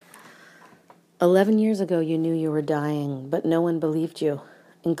11 years ago, you knew you were dying, but no one believed you,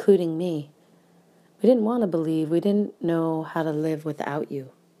 including me. We didn't want to believe. We didn't know how to live without you.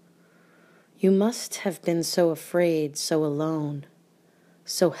 You must have been so afraid, so alone,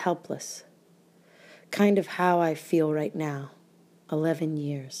 so helpless. Kind of how I feel right now. 11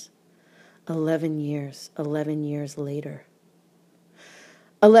 years. 11 years. 11 years later.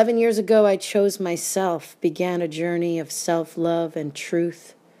 11 years ago, I chose myself, began a journey of self-love and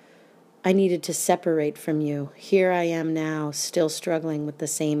truth. I needed to separate from you. Here I am now, still struggling with the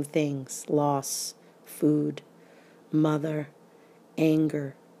same things. Loss, food, mother,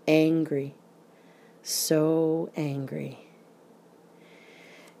 anger, angry. So angry.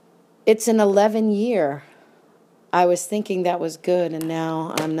 It's an 11 year. I was thinking that was good, and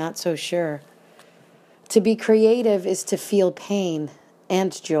now I'm not so sure. To be creative is to feel pain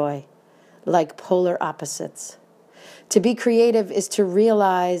and joy, like polar opposites. To be creative is to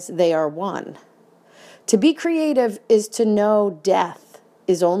realize they are one. To be creative is to know death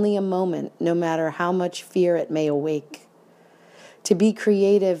is only a moment, no matter how much fear it may awake. To be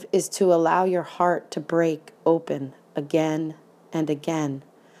creative is to allow your heart to break open again and again,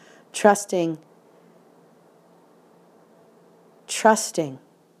 trusting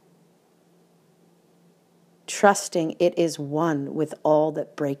it is one with all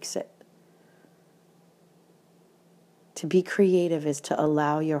that breaks it. To be creative is to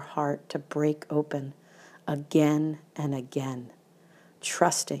allow your heart to break open again and again,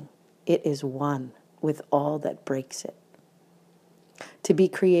 trusting it is one with all that breaks it. To be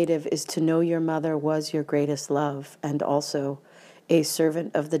creative is to know your mother was your greatest love and also a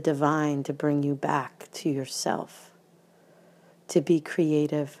servant of the divine to bring you back to yourself. To be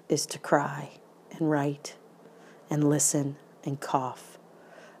creative is to cry and write and listen and cough,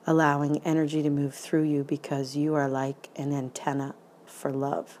 allowing energy to move through you because you are like an antenna for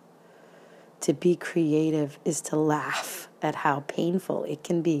love. To be creative is to laugh at how painful it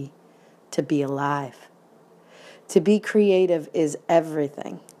can be to be alive. To be creative is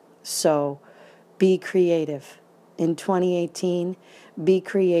everything. So be creative. In 2018, be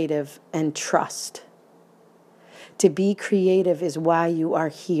creative and trust. To be creative is why you are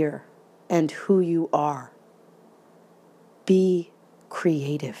here and who you are. Be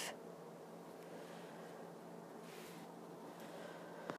creative.